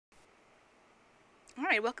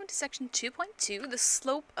Alright, welcome to section 2.2, the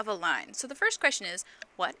slope of a line. So the first question is,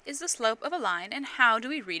 what is the slope of a line and how do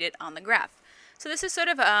we read it on the graph? So this is sort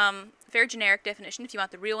of a very generic definition. If you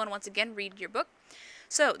want the real one, once again, read your book.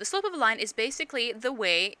 So the slope of a line is basically the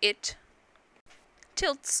way it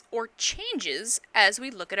tilts or changes as we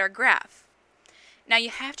look at our graph. Now you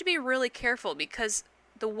have to be really careful because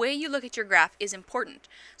the way you look at your graph is important.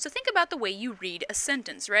 So think about the way you read a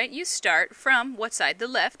sentence, right? You start from what side? The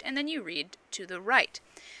left, and then you read to the right.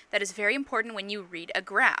 That is very important when you read a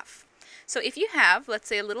graph. So if you have, let's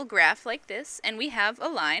say, a little graph like this, and we have a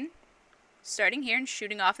line starting here and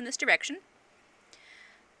shooting off in this direction,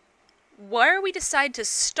 where we decide to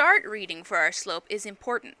start reading for our slope is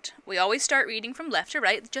important. We always start reading from left to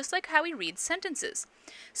right, just like how we read sentences.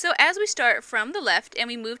 So as we start from the left and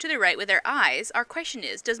we move to the right with our eyes, our question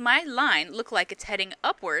is, does my line look like it's heading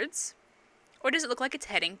upwards, or does it look like it's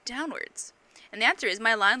heading downwards? And the answer is,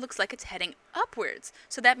 my line looks like it's heading upwards.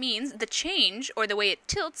 So that means the change, or the way it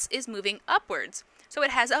tilts, is moving upwards. So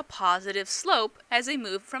it has a positive slope as we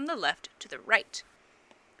move from the left to the right.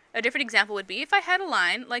 A different example would be if I had a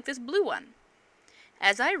line like this blue one.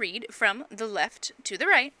 As I read from the left to the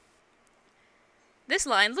right, this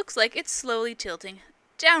line looks like it's slowly tilting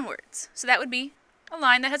downwards. So that would be a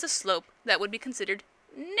line that has a slope that would be considered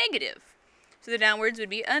negative. So the downwards would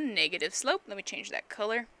be a negative slope. Let me change that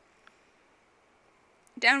color.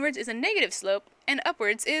 Downwards is a negative slope, and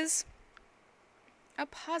upwards is a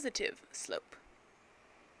positive slope.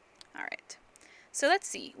 Alright, so let's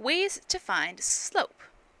see. Ways to find slope.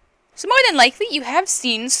 So more than likely, you have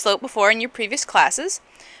seen slope before in your previous classes,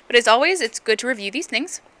 but as always, it's good to review these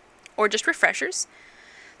things, or just refreshers.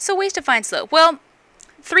 So ways to find slope. Well,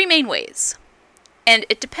 three main ways, and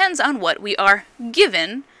it depends on what we are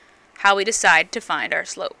given, how we decide to find our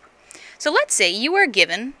slope. So let's say you are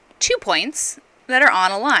given 2 points that are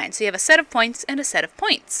on a line. So you have a set of points and a set of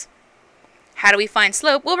points. How do we find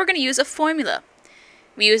slope? Well, we're going to use a formula.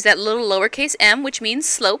 We use that little lowercase m, which means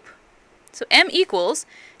slope. So m equals,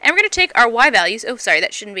 and we're going to take our y values, oh sorry,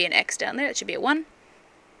 that shouldn't be an x down there, that should be a 1.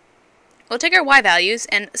 We'll take our y values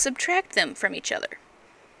and subtract them from each other.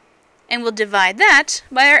 And we'll divide that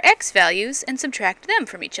by our x values and subtract them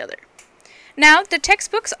from each other. Now, the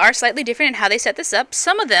textbooks are slightly different in how they set this up.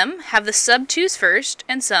 Some of them have the sub 2's first,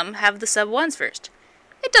 and some have the sub 1's first.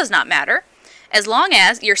 It does not matter, as long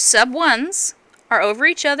as your sub 1's are over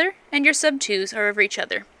each other and your sub 2's are over each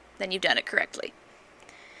other, then you've done it correctly.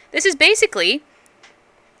 This is basically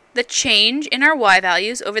the change in our y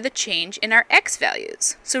values over the change in our x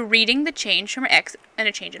values. So reading the change from x and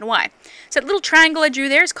a change in y. So that little triangle I drew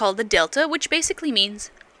there is called the delta, which basically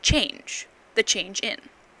means change, the change in.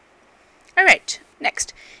 Alright,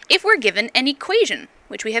 next. If we're given an equation,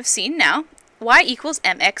 which we have seen now, y equals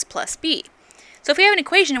mx plus b. So if we have an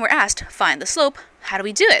equation and we're asked, find the slope, how do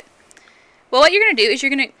we do it? Well, what you're going to do is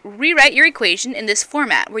you're going to rewrite your equation in this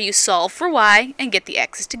format, where you solve for y and get the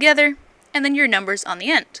x's together, and then your numbers on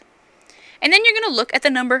the end. And then you're going to look at the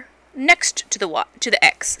number next to the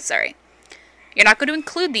x. You're not going to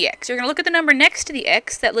include the x. You're going to look at the number next to the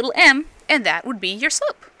x, that little m, and that would be your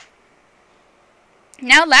slope.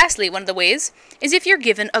 Now, lastly, one of the ways is if you're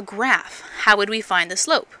given a graph, how would we find the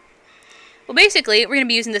slope? Well, basically, we're going to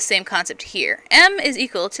be using the same concept here. M is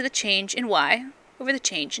equal to the change in y over the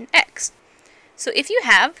change in x. So if you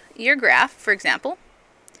have your graph, for example,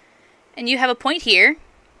 and you have a point here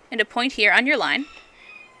and a point here on your line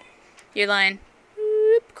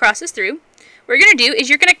crosses through, what you're going to do is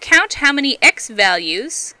you're going to count how many x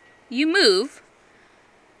values you move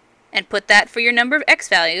and put that for your number of x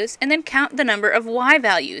values, and then count the number of y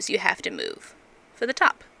values you have to move for the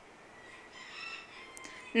top.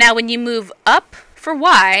 Now when you move up for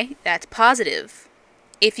y, that's positive.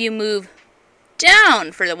 If you move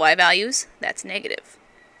down for the y values, that's negative.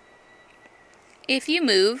 If you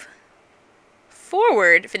move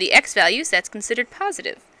forward for the x values, that's considered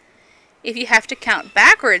positive. If you have to count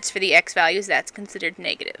backwards for the x values, that's considered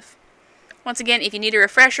negative. Once again, if you need a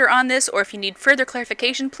refresher on this, or if you need further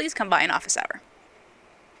clarification, please come by an office hour.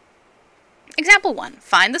 Example 1.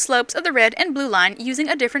 Find the slopes of the red and blue line using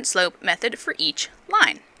a different slope method for each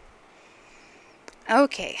line.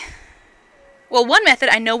 Okay. Well, one method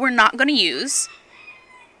I know we're not going to use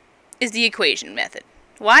is the equation method.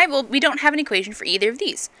 Why? Well, we don't have an equation for either of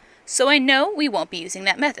these, so I know we won't be using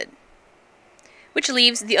that method. Which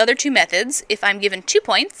leaves the other two methods if I'm given 2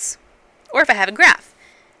 points, or if I have a graph.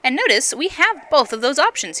 And notice, we have both of those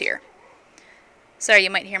options here. Sorry, you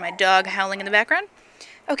might hear my dog howling in the background.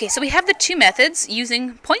 Okay, so we have the two methods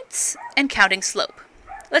using points and counting slope.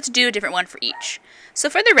 Let's do a different one for each. So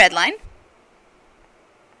for the red line,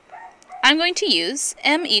 I'm going to use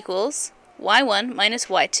m equals y1 minus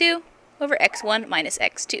y2 over x1 minus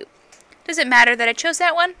x2. Does it matter that I chose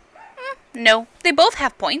that one? No. They both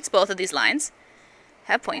have points, both of these lines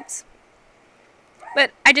have points.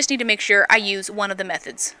 But I just need to make sure I use one of the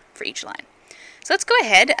methods for each line. So let's go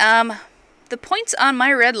ahead. The points on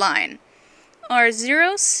my red line are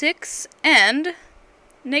 0, 6, and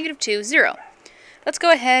 -2, 0. Let's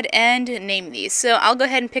go ahead and name these. So I'll go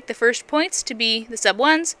ahead and pick the first points to be the sub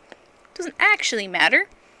 1s. Doesn't actually matter.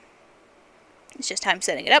 It's just how I'm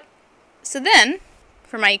setting it up. So then,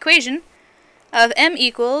 for my equation of m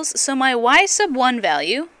equals, so my y sub 1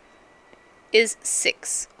 value is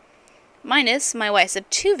 6, minus my y sub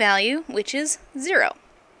 2 value, which is 0.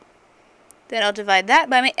 Then I'll divide that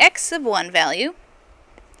by my x sub 1 value,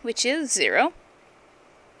 which is 0,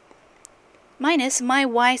 minus my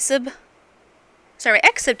x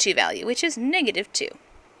sub 2 value, which is -2.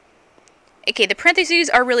 Okay, the parentheses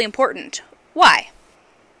are really important. Why?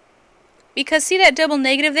 Because see that double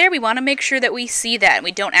negative there? We want to make sure that we see that and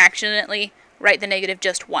we don't accidentally write the negative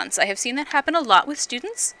just once. I have seen that happen a lot with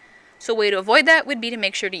students. So a way to avoid that would be to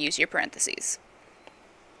make sure to use your parentheses.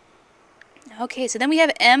 Okay, so then we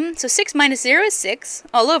have m. So 6 minus 0 is 6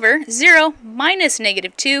 all over. 0 minus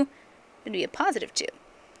 -2 would be a +2,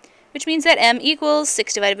 which means that m equals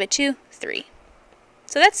 6 divided by 2, 3.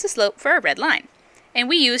 So that's the slope for our red line. And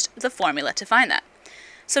we used the formula to find that.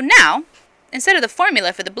 So now, instead of the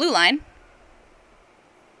formula for the blue line,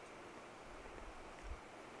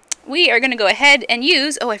 we are going to go ahead and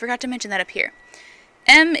use, oh, I forgot to mention that up here.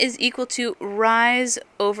 M is equal to rise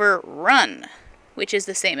over run, which is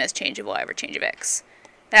the same as change of y over change of x.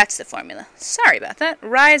 That's the formula. Sorry about that.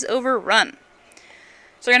 Rise over run.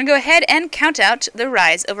 So we're going to go ahead and count out the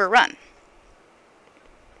rise over run.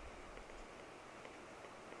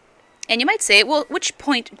 And you might say, well, which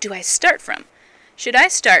point do I start from? Should I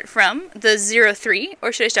start from the 0, 3,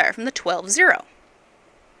 or should I start from the 12, 0?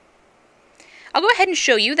 I'll go ahead and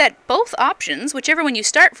show you that both options, whichever one you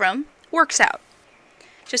start from, works out.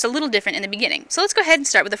 Just a little different in the beginning. So let's go ahead and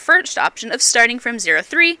start with the first option of starting from 0,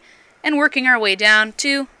 3 and working our way down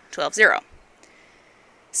to 12, 0.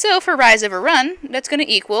 So for rise over run, that's going to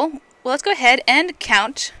equal, well, let's go ahead and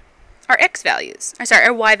count our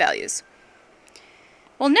our y values.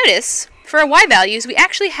 Well, notice, for our y values, we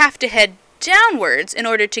actually have to head downwards in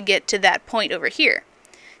order to get to that point over here.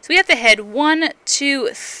 So we have to head 1, 2,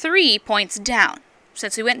 3 points down.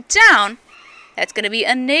 Since we went down, that's going to be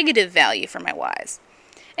a negative value for my y's.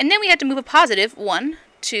 And then we have to move a positive 1,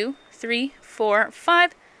 2, 3, 4,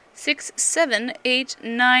 5, 6, 7, 8,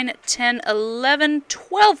 9, 10, 11,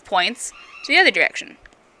 12 points to the other direction.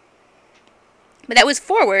 But that was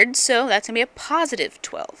forward, so that's going to be a positive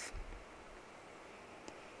 12.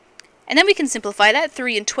 And then we can simplify that.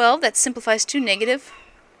 3 and 12, that simplifies to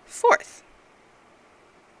 -4.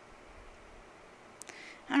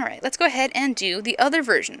 Alright, let's go ahead and do the other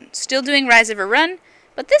version. Still doing rise over run,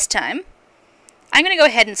 but this time I'm going to go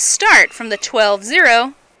ahead and start from the 12,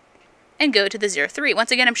 0 and go to the 0, 3.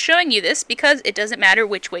 Once again, I'm showing you this because it doesn't matter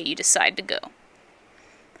which way you decide to go.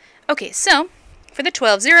 Okay, so for the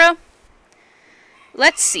 12, 0,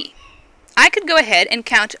 let's see. I could go ahead and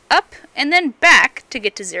count up and then back to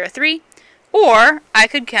get to 0, 3, or I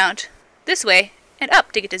could count this way and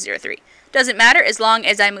up to get to 0, 3. Doesn't matter as long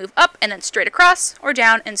as I move up and then straight across, or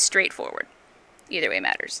down and straight forward. Either way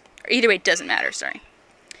matters. Or either way doesn't matter, sorry.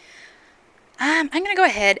 I'm going to go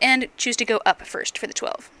ahead and choose to go up first for the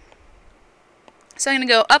 12. So I'm going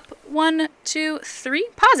to go up 1, 2, 3,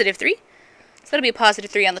 +3. So that'll be a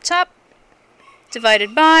 +3 on the top,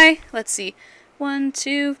 divided by, let's see, 1,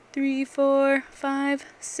 2, 3, 4, 5,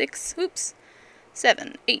 6,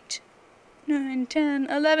 7, 8, 9, 10,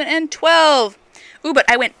 11, and 12. Ooh, but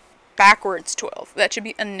I went backwards 12. That should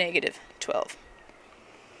be a -12.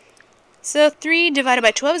 So 3 divided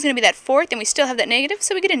by 12 is going to be that fourth, and we still have that negative,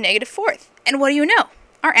 so we get a -4th. And what do you know?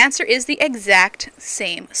 Our answer is the exact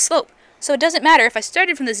same slope. So it doesn't matter if I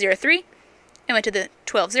started from the 0, 3 and went to the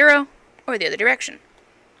 12, 0, or the other direction.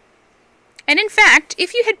 And in fact,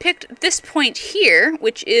 if you had picked this point here,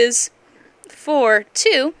 which is 4,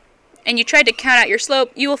 2, and you tried to count out your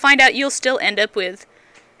slope, you will find out you'll still end up with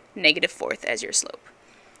 -4th as your slope.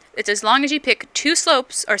 It's as long as you pick two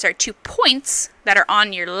points that are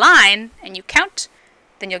on your line and you count,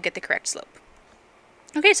 then you'll get the correct slope.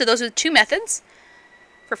 Okay, so those are the two methods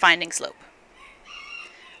for finding slope.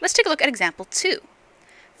 Let's take a look at example 2.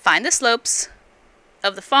 Find the slopes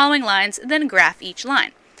of the following lines, then graph each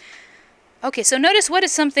line. Okay, so notice what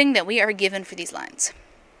is something that we are given for these lines.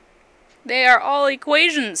 They are all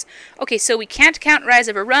equations. Okay, so we can't count rise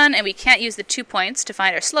over run, and we can't use the 2 points to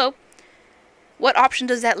find our slope. What option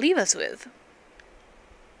does that leave us with?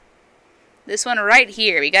 This one right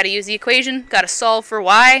here. We got to use the equation, got to solve for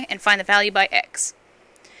y, and find the value by x.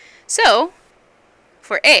 So,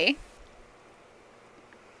 for a,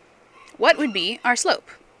 what would be our slope?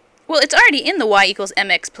 Well, it's already in the y equals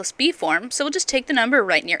mx plus b form, so we'll just take the number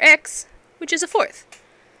right near x, which is 1/4.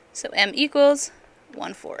 So m equals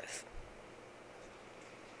 1/4.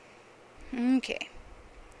 Okay.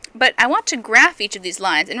 But I want to graph each of these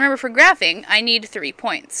lines, and remember, for graphing, I need 3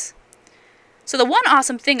 points. So the one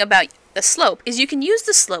awesome thing about the slope is you can use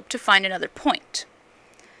the slope to find another point.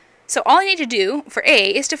 So all I need to do for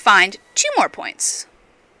a is to find 2 more points.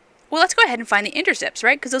 Well, let's go ahead and find the intercepts,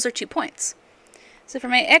 right? Because those are 2 points. So for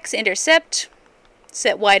my x-intercept,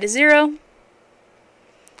 set y to 0.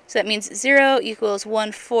 So that means 0 equals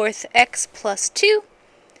 1/4 x plus 2.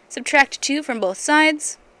 Subtract 2 from both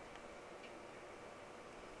sides.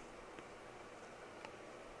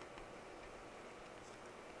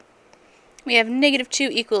 We have -2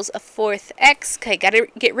 equals 1/4 x. Okay, got to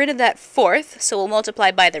get rid of that 4th, so we'll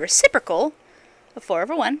multiply by the reciprocal of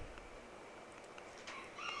 4/1.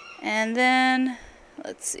 And then,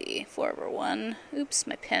 let's see, 4/1. Oops,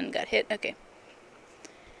 my pen got hit. Okay.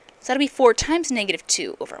 So that'll be 4 times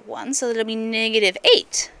 -2/1, so that'll be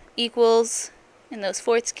 -8 equals, and those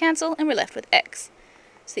fourths cancel, and we're left with x.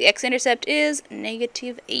 So the x-intercept is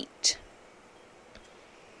 -8.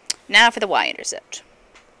 Now for the y-intercept.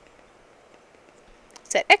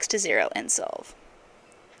 Set x to 0 and solve.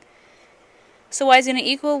 So y is going to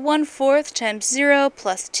equal 1/4 times 0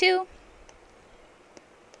 plus 2.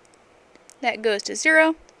 That goes to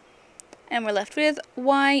 0. And we're left with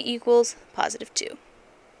y equals +2.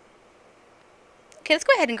 Okay, let's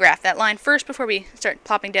go ahead and graph that line first before we start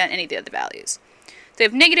plopping down any of the other values. So we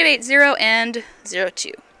have -8, 0, and 0,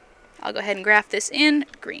 2. I'll go ahead and graph this in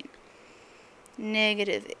green.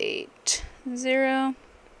 -8, 0.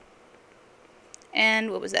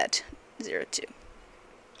 And what was that? 0, 2.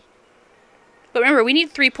 But remember, we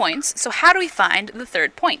need 3 points, so how do we find the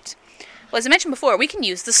third point? Well, as I mentioned before, we can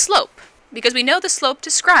use the slope, because we know the slope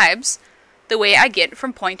describes the way I get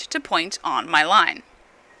from point to point on my line.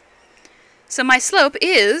 So my slope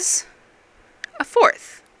is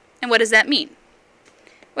 1/4. And what does that mean?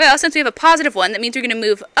 Well, since we have a +1, that means we're going to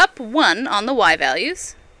move up 1 on the y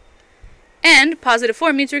values, and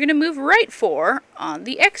 +4 means we're going to move right 4 on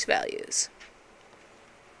the x values.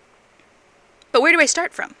 But where do I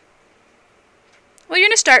start from? Well, you're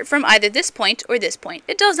going to start from either this point or this point.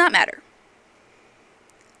 It does not matter.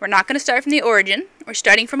 We're not going to start from the origin. We're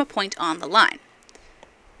starting from a point on the line.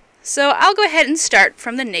 So I'll go ahead and start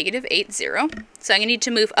from the -8, 0. So I'm going to need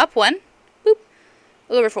to move up 1, boop,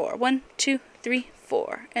 over 4. 1, 2, 3,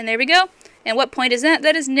 4. And there we go. And what point is that?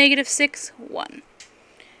 That is -6, 1.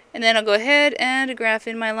 And then I'll go ahead and graph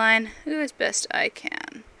in my line as best I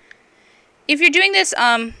can. If you're doing this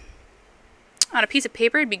on a piece of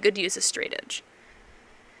paper, it'd be good to use a straight edge.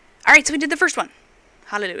 Alright, so we did the first one.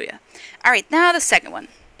 Hallelujah. Alright, now the second one.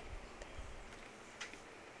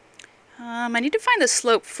 I need to find the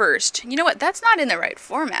slope first. You know what? That's not in the right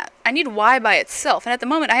format. I need y by itself, and at the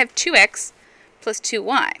moment I have 2x plus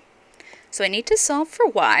 2y. So I need to solve for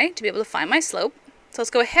y to be able to find my slope. So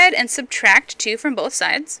let's go ahead and subtract 2 from both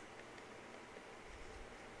sides.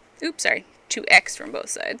 Oops, sorry, 2x from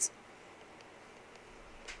both sides.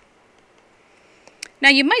 Now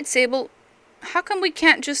you might say, well, how come we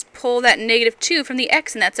can't just pull that -2 from the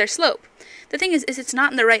x and that's our slope? The thing is it's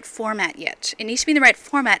not in the right format yet. It needs to be in the right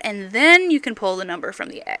format, and then you can pull the number from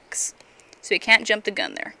the x. So we can't jump the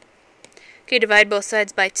gun there. Okay, divide both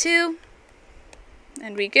sides by 2,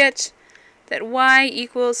 and we get that y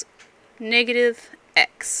equals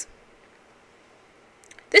 -x.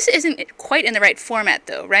 This isn't quite in the right format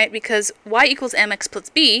though, right? Because y equals mx plus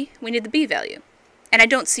b, we need the b value. And I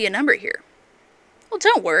don't see a number here. Well,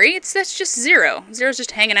 don't worry, that's just 0. 0's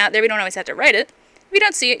just hanging out there, we don't always have to write it. If you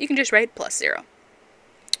don't see it, you can just write +0.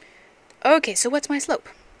 Okay, so what's my slope?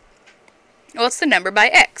 Well, it's the number by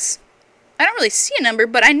x. I don't really see a number,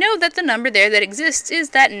 but I know that the number there that exists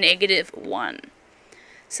is that -1.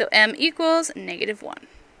 So m equals -1.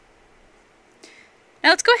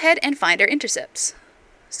 Now let's go ahead and find our intercepts.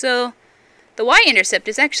 So the y-intercept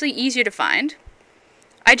is actually easier to find.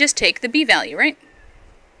 I just take the b value, right?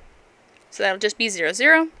 So that'll just be 0,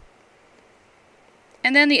 0.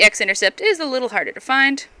 And then the x-intercept is a little harder to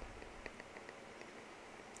find.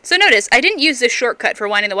 So notice, I didn't use this shortcut for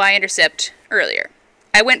finding the y-intercept earlier.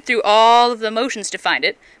 I went through all of the motions to find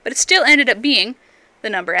it, but it still ended up being the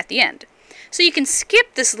number at the end. So you can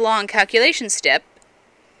skip this long calculation step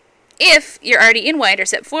if you're already in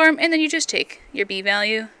y-intercept form, and then you just take your b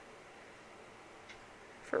value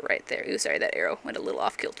for right there. Ooh, sorry, that arrow went a little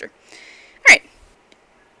off kilter. Alright.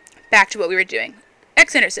 back to what we were doing.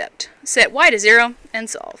 X-intercept. Set y to 0 and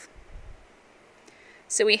solve.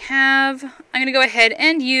 So we have, I'm going to go ahead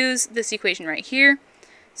and use this equation right here.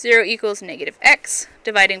 0 equals negative x,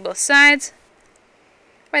 dividing both sides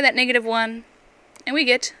by that negative 1, and we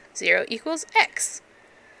get 0 equals x.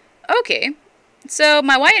 Okay, so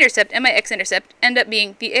my y-intercept and my x-intercept end up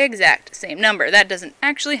being the exact same number. That doesn't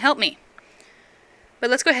actually help me. But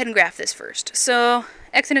let's go ahead and graph this first. So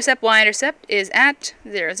x-intercept, y-intercept is at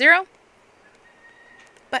 0, 0.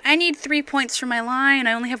 But I need 3 points for my line.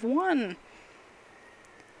 I only have 1.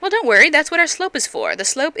 Well, don't worry. That's what our slope is for. The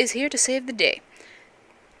slope is here to save the day.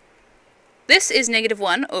 This is negative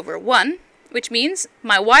 1 over 1, which means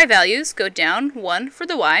my y values go down 1 for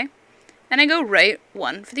the y, and I go right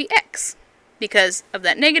 1 for the x, because of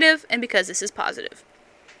that negative and because this is positive.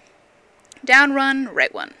 Down 1,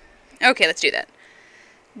 right 1. Okay, let's do that.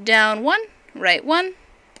 Down 1, right 1.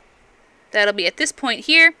 That'll be at this point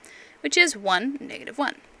here, which is 1, negative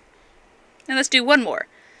 1. And let's do one more.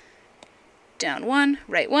 Down 1,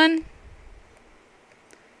 right 1.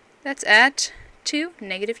 That's at 2,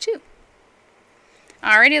 negative 2.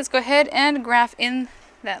 Alrighty, let's go ahead and graph in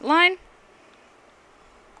that line.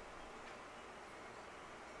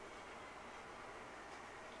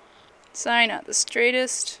 Sine not the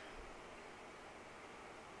straightest.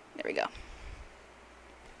 There we go.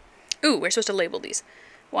 Ooh, we're supposed to label these.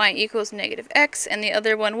 Y equals negative x, and the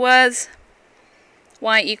other one was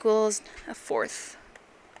y equals a fourth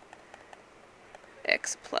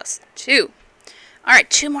x plus 2. Alright,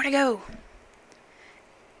 2 more to go.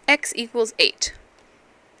 X equals 8.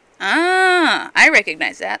 Ah, I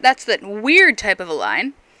recognize that. That's that weird type of a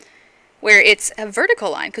line where it's a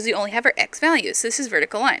vertical line because we only have our x values. So this is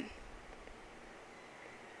vertical line,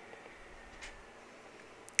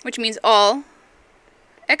 which means all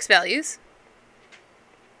x values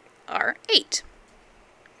are 8.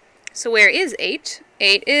 So where is 8?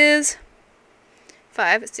 8 is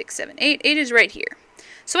 5, 6, 7, 8. 8 is right here.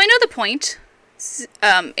 So I know the point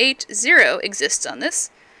 8, 0 exists on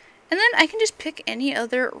this. And then I can just pick any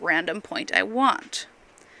other random point I want.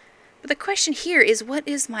 But the question here is, what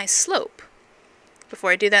is my slope? Before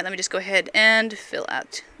I do that, let me just go ahead and fill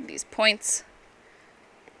out these points.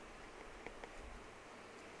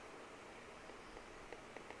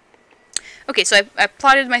 Okay, so I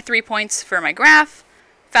plotted my 3 points for my graph.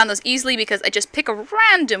 Found those easily because I just pick a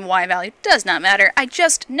random y value. Does not matter. I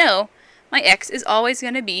just know my x is always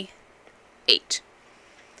going to be 8.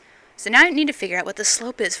 So now I need to figure out what the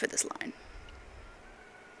slope is for this line.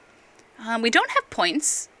 We don't have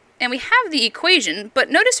points, and we have the equation, but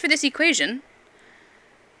notice for this equation,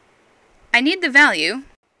 I need the value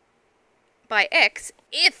by x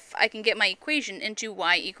if I can get my equation into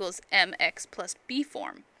y equals mx plus b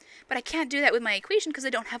form. But I can't do that with my equation because I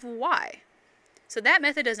don't have a y. So that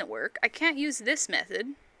method doesn't work. I can't use this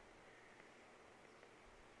method.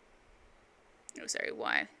 Oh, sorry,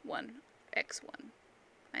 y1, x1.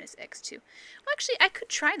 Minus x2. Well, actually, I could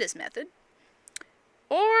try this method.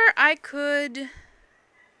 Or I could...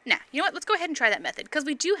 Nah, you know what? Let's go ahead and try that method. Because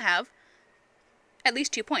we do have at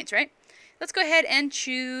least 2 points, right? Let's go ahead and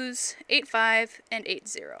choose 8, 5, and 8,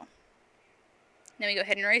 0. Then we go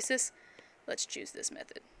ahead and erase this. Let's choose this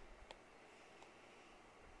method.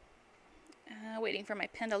 Waiting for my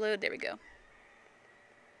pen to load. There we go.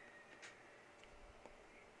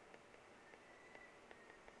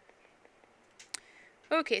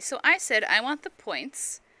 Okay, so I said I want the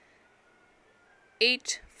points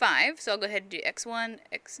 8, 5. So I'll go ahead and do x1,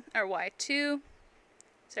 y2.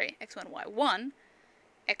 Sorry, x1, y1,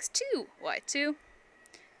 x2, y2,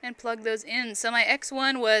 and plug those in. So my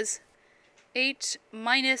x1 was 8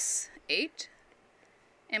 minus 8,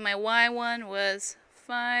 and my y1 was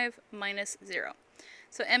 5 minus 0.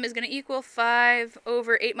 So m is going to equal 5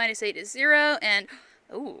 over 8 minus 8 is 0, and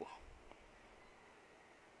ooh,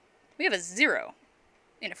 we have a 0.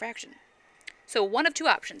 In a fraction. So one of two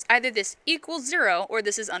options. Either this equals 0 or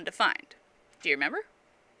this is undefined. Do you remember?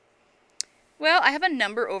 Well, I have a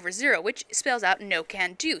number over 0, which spells out no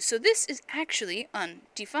can do. So this is actually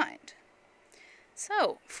undefined.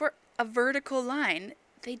 So for a vertical line,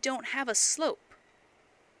 they don't have a slope.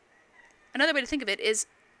 Another way to think of it is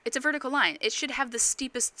it's a vertical line. It should have the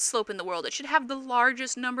steepest slope in the world. It should have the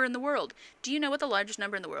largest number in the world. Do you know what the largest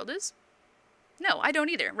number in the world is? No, I don't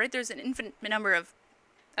either, right? There's an infinite number of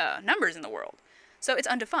numbers in the world. So it's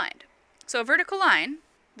undefined. So a vertical line,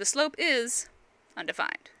 the slope is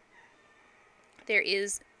undefined. There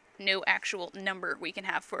is no actual number we can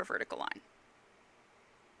have for a vertical line.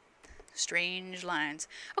 Strange lines.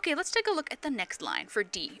 Okay, let's take a look at the next line for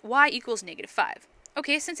D. Y equals negative 5.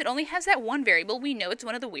 Okay, since it only has that one variable, we know it's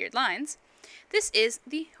one of the weird lines. This is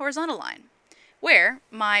the horizontal line, where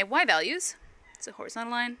my y values, it's a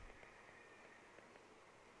horizontal line,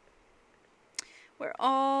 where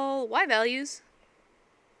all y values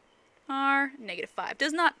are -5.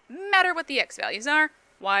 Does not matter what the x values are,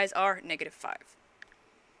 y's are -5.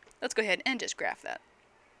 Let's go ahead and just graph that.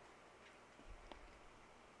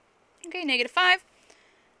 Okay, -5.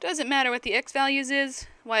 Doesn't matter what the x values is,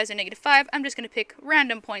 y's are -5. I'm just going to pick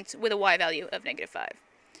random points with a y value of -5.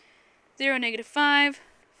 0, -5,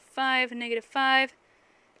 5, -5,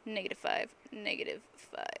 -5,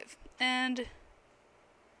 -5. And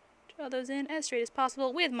draw those in as straight as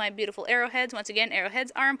possible with my beautiful arrowheads. Once again,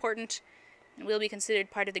 arrowheads are important and will be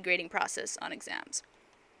considered part of the grading process on exams.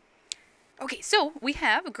 Okay, so we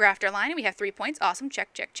have graphed our line and we have 3 points. Awesome.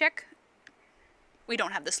 Check, check, check. We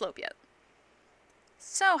don't have the slope yet.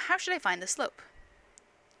 So how should I find the slope?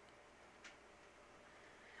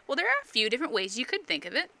 Well, there are a few different ways you could think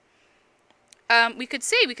of it. We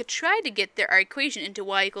could try to get our equation into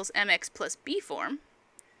y equals mx plus b form.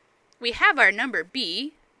 We have our number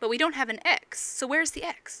b, but we don't have an x. So where's the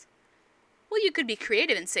x? Well, you could be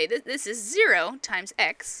creative and say that this is 0 times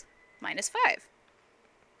x minus 5,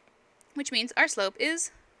 which means our slope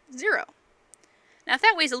is 0. Now, if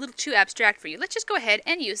that way is a little too abstract for you, let's just go ahead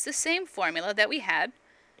and use the same formula that we had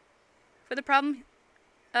for the problem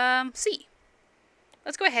C.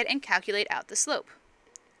 Let's go ahead and calculate out the slope.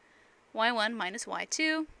 y1 minus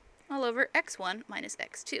y2 all over x1 minus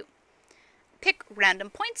x2. Pick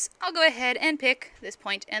random points. I'll go ahead and pick this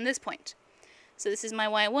point and this point. So this is my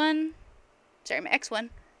y1, sorry, my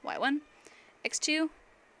x1, y1, x2,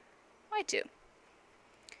 y2.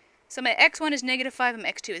 So my x1 is -5 and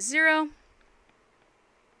my x2 is 0.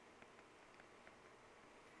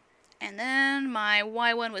 And then my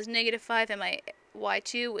y1 was -5 and my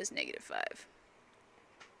y2 was -5.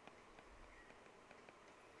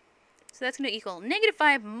 So that's going to equal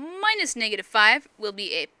 -5 minus -5 will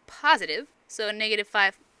be a positive. So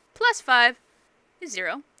 -5 plus 5 is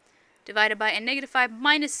 0. Divided by a -5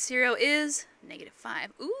 minus 0 is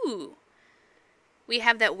 -5. Ooh! We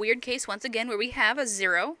have that weird case once again where we have a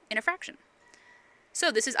 0 in a fraction.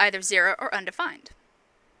 So this is either 0 or undefined.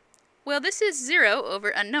 Well, this is 0 over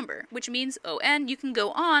a number, which means on, you can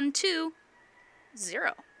go on to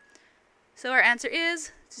 0. So our answer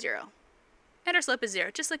is 0. And our slope is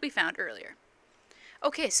 0, just like we found earlier.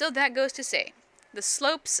 Okay, so that goes to say the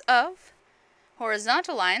slopes of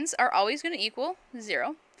horizontal lines are always going to equal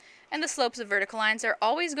 0, and the slopes of vertical lines are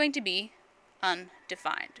always going to be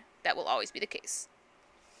undefined. That will always be the case.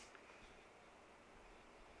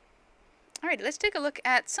 Alright, let's take a look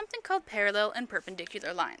at something called parallel and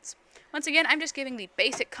perpendicular lines. Once again, I'm just giving the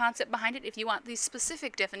basic concept behind it. If you want these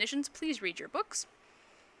specific definitions, please read your books.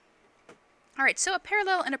 Alright, so a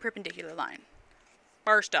parallel and a perpendicular line.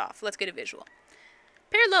 First off, let's get a visual.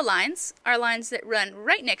 Parallel lines are lines that run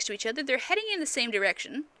right next to each other. They're heading in the same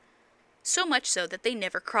direction, so much so that they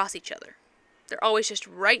never cross each other. They're always just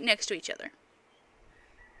right next to each other.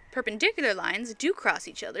 Perpendicular lines do cross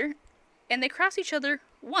each other, and they cross each other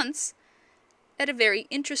once at a very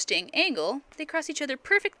interesting angle. They cross each other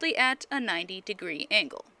perfectly at a 90-degree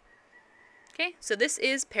angle. Okay, so this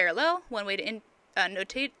is parallel. One way to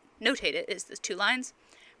notate it is the 2 lines.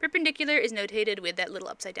 Perpendicular is notated with that little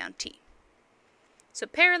upside down T. So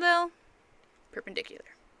parallel,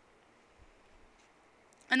 perpendicular.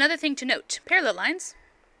 Another thing to note, parallel lines,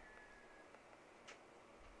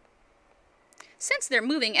 since they're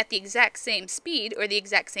moving at the exact same speed or the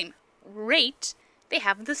exact same rate, they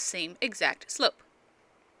have the same exact slope.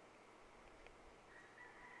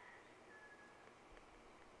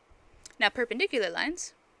 Now perpendicular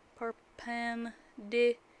lines, perpendicular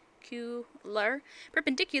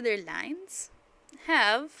lines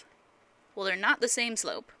have, well, they're not the same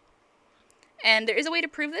slope. And there is a way to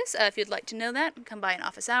prove this. If you'd like to know that, come by an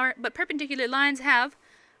office hour. But perpendicular lines have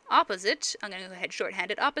opposite, I'm going to go ahead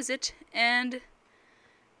shorthanded, opposite and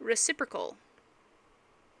reciprocal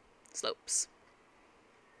slopes.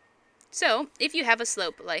 So, if you have a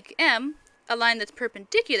slope like m, a line that's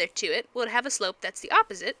perpendicular to it will have a slope that's the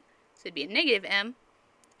opposite, so it'd be a -m,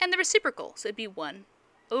 and the reciprocal, so it'd be 1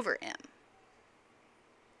 over m.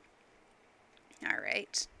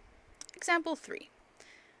 Alright. Example 3.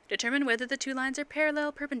 Determine whether the 2 lines are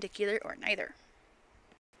parallel, perpendicular, or neither.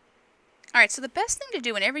 Alright, so the best thing to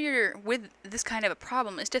do whenever you're with this kind of a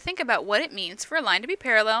problem is to think about what it means for a line to be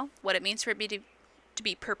parallel, what it means for it to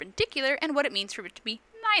be perpendicular, and what it means for it to be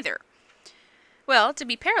neither. Well, to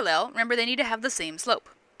be parallel, remember they need to have the same slope.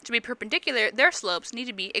 To be perpendicular, their slopes need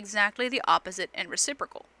to be exactly the opposite and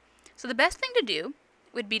reciprocal. So the best thing to do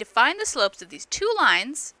would be to find the slopes of these 2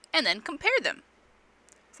 lines and then compare them.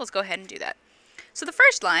 So let's go ahead and do that. So the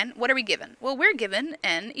first line, what are we given? Well, we're given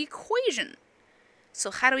an equation.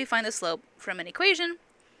 So how do we find the slope from an equation?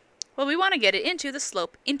 Well, we want to get it into the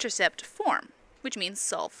slope-intercept form, which means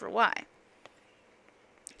solve for y.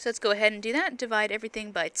 So let's go ahead and do that. Divide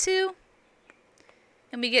everything by 2.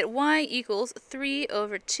 And we get y equals 3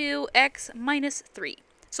 over 2x minus 3.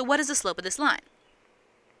 So what is the slope of this line?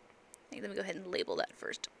 Let me go ahead and label that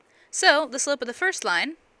first. So the slope of the first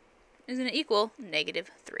line is going to equal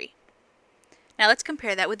 -3. Now let's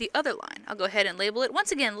compare that with the other line. I'll go ahead and label it.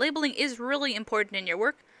 Once again, labeling is really important in your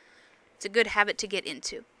work. It's a good habit to get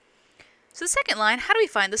into. So the second line, how do we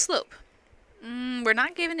find the slope? We're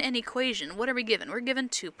not given an equation. What are we given? We're given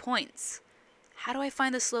 2 points. How do I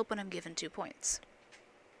find the slope when I'm given 2 points?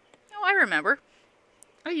 Oh, I remember.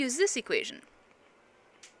 I use this equation.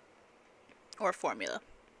 Or formula.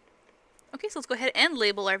 Okay, so let's go ahead and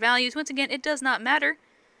label our values. Once again, it does not matter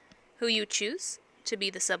who you choose to be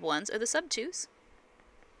the sub 1s or the sub 2s.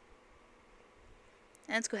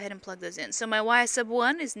 And let's go ahead and plug those in. So my y sub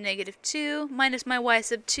 1 is -2 minus my y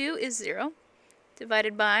sub 2 is 0.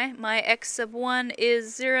 Divided by my x sub 1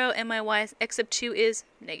 is 0 and my x sub 2 is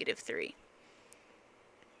 -3.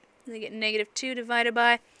 I get -2 divided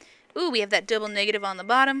by, we have that double negative on the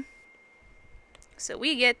bottom. So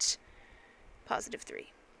we get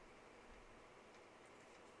 +3.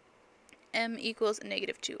 M equals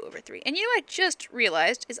 -2 over 3. And you know what I just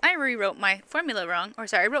realized is I rewrote my formula wrong,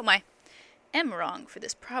 I wrote my m wrong for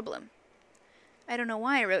this problem. I don't know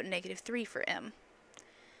why I wrote -3 for m.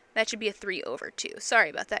 That should be a 3 over 2. Sorry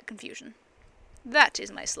about that confusion. That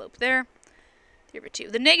is my slope there. 3 over 2.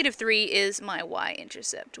 The -3 is my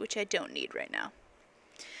y-intercept, which I don't need right now.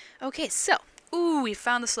 Okay, so, we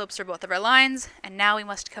found the slopes for both of our lines, and now we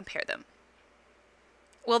must compare them.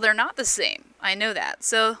 Well, they're not the same. I know that,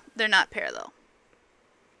 so they're not parallel.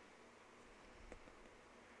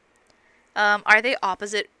 Are they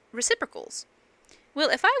opposite reciprocals? Well,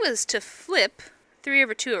 if I was to flip 3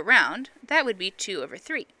 over 2 around, that would be 2 over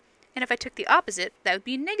 3. And if I took the opposite, that would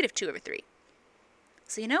be -2 over 3.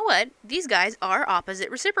 So you know what? These guys are opposite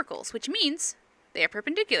reciprocals, which means they are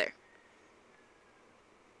perpendicular.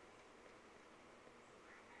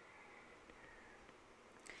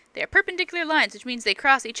 They are perpendicular lines, which means they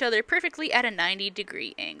cross each other perfectly at a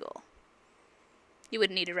 90-degree angle. You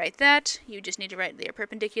wouldn't need to write that. You just need to write they are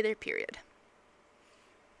perpendicular, period.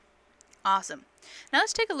 Awesome. Now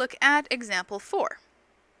let's take a look at example 4.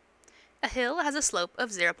 A hill has a slope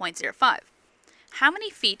of 0.05. How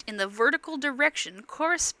many feet in the vertical direction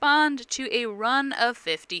correspond to a run of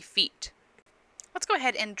 50 feet? Let's go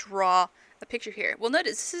ahead and draw a picture here. Well,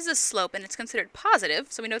 notice this is a slope and it's considered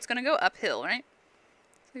positive, so we know it's going to go uphill, right?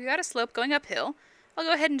 So we've got a slope going uphill. I'll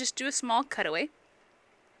go ahead and just do a small cutaway.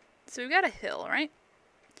 So we've got a hill, right?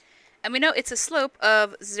 And we know it's a slope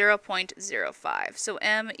of 0.05. So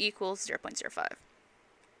m equals 0.05.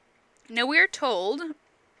 Now we're told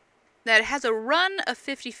that it has a run of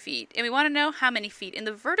 50 feet, and we want to know how many feet in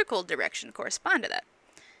the vertical direction correspond to that.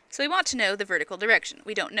 So we want to know the vertical direction.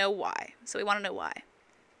 We don't know y, so we want to know y.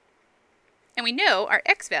 And we know our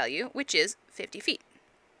x value, which is 50 feet.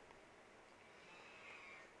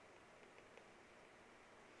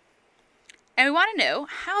 And we want to know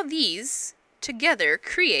how these together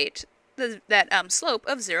create that slope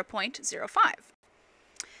of 0.05.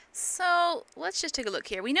 So let's just take a look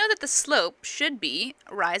here. We know that the slope should be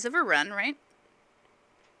rise over run, right?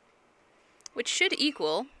 Which should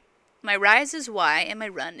equal my rise is y and my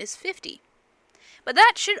run is 50. But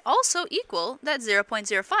that should also equal that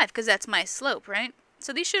 0.05 because that's my slope, right?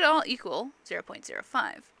 So these should all equal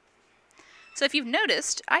 0.05. So if you've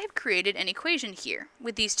noticed, I have created an equation here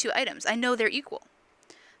with these two items. I know they're equal.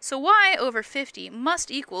 So y over 50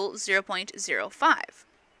 must equal 0.05.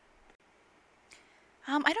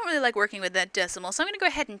 I don't really like working with that decimal, so I'm going to go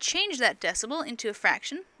ahead and change that decimal into a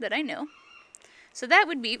fraction that I know. So that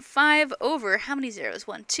would be 5 over, how many zeros?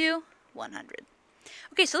 1, 2, 100.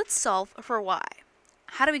 Okay, so let's solve for y.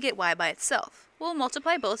 How do we get y by itself? We'll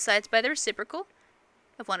multiply both sides by the reciprocal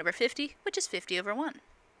of 1 over 50, which is 50 over 1.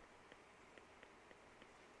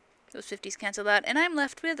 Those 50s cancel out, and I'm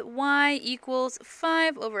left with y equals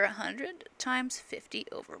 5 over 100 times 50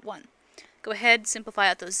 over 1. Go ahead, simplify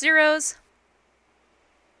out those zeros.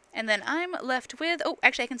 And then I'm left with,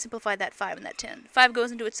 actually I can simplify that 5 and that 10. 5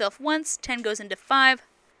 goes into itself once, 10 goes into 5.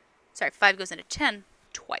 Sorry, 5 goes into 10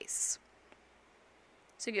 twice.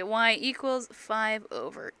 So you get y equals 5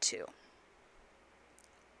 over 2.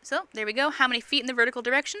 So there we go. How many feet in the vertical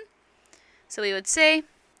direction? So we would say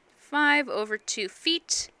 5 over 2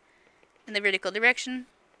 feet in the vertical direction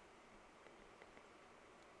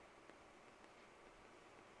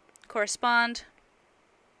correspond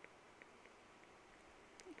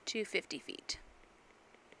to 50 feet.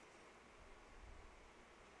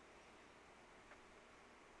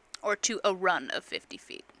 Or to a run of 50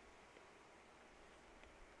 feet.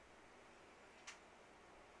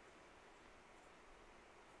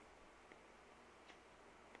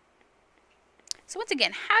 So once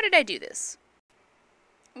again, how did I do this?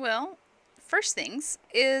 Well, first things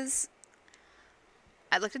is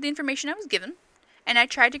I looked at the information I was given, and I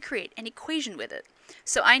tried to create an equation with it.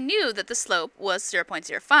 So I knew that the slope was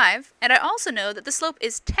 0.05, and I also know that the slope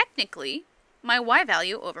is technically my y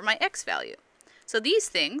value over my x value. So these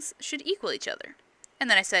things should equal each other. And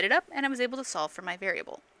then I set it up, and I was able to solve for my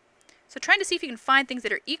variable. So trying to see if you can find things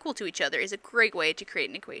that are equal to each other is a great way to create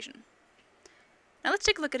an equation. Now let's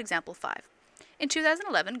take a look at example 5. In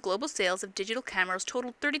 2011, global sales of digital cameras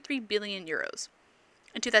totaled 33 billion euros.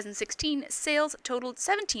 In 2016, sales totaled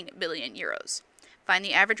 17 billion euros. Find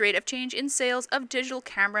the average rate of change in sales of digital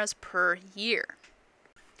cameras per year.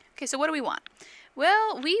 Okay, so what do we want?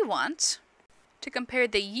 Well, we want to compare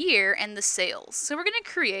the year and the sales. So we're going to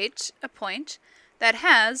create a point that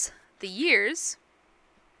has the years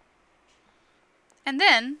and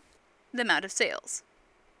then the amount of sales,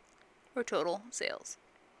 or total sales.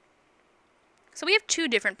 So we have two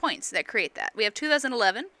different points that create that. We have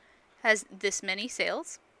 2011 has this many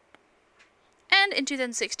sales, and in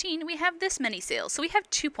 2016 we have this many sales. So we have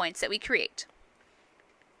 2 points that we create.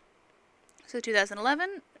 So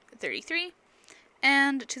 2011, 33,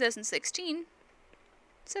 and 2016,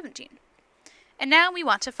 17. And now we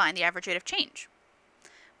want to find the average rate of change.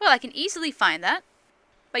 Well, I can easily find that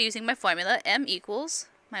by using my formula m equals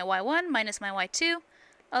my y1 minus my y2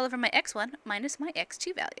 all over my x1 minus my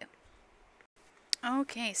x2 value.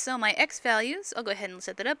 Okay, so my x values, I'll go ahead and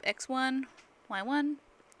set that up, x1, y1,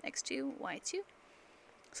 x2, y2.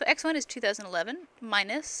 So x1 is 2011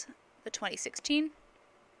 minus the 2016,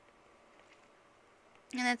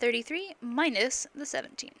 and then 33 minus the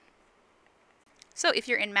 17. So if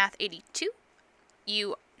you're in Math 82,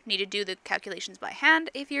 you need to do the calculations by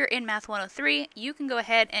hand. If you're in Math 103, you can go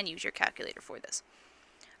ahead and use your calculator for this.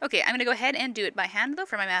 Okay, I'm going to go ahead and do it by hand, though,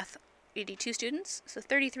 for my Math 82 students. So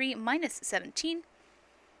 33 minus 17.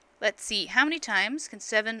 Let's see, how many times can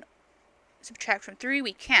 7 subtract from 3?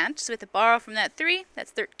 We can't, so we have to borrow from that 3.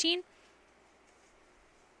 That's 13.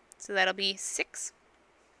 So that'll be 6.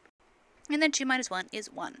 And then 2 minus 1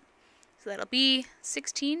 is 1. So that'll be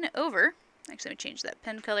 16 over, actually let me change that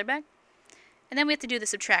pen color back. And then we have to do the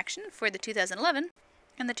subtraction for the 2011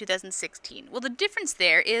 and the 2016. Well, the difference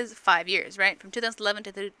there is 5 years, right? From 2011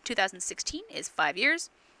 to the 2016 is 5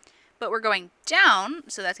 years. But we're going down,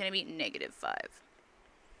 so that's going to be negative 5.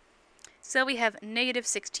 So we have negative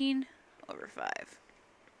 16 over 5.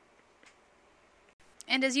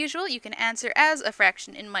 And as usual, you can answer as a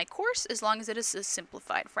fraction in my course as long as it is a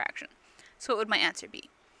simplified fraction. So what would my answer be?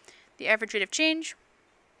 The average rate of change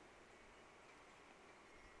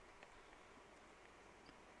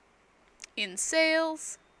in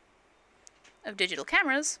sales of digital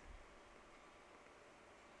cameras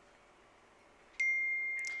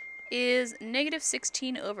is negative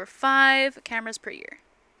 16 over 5 cameras per year.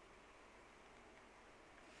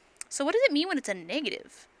 So what does it mean when it's a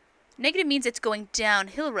negative? Negative means it's going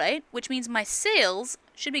downhill, right? Which means my sales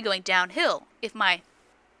should be going downhill if my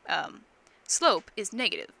slope is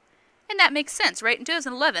negative. And that makes sense, right? In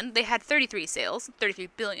 2011, they had 33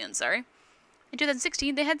 billion, sorry. In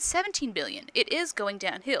 2016, they had 17 billion. It is going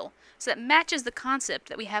downhill. So that matches the concept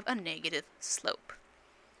that we have a negative slope.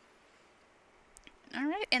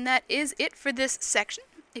 Alright, and that is it for this section.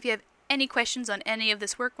 If you have any questions on any of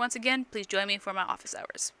this work, once again, please join me for my office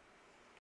hours.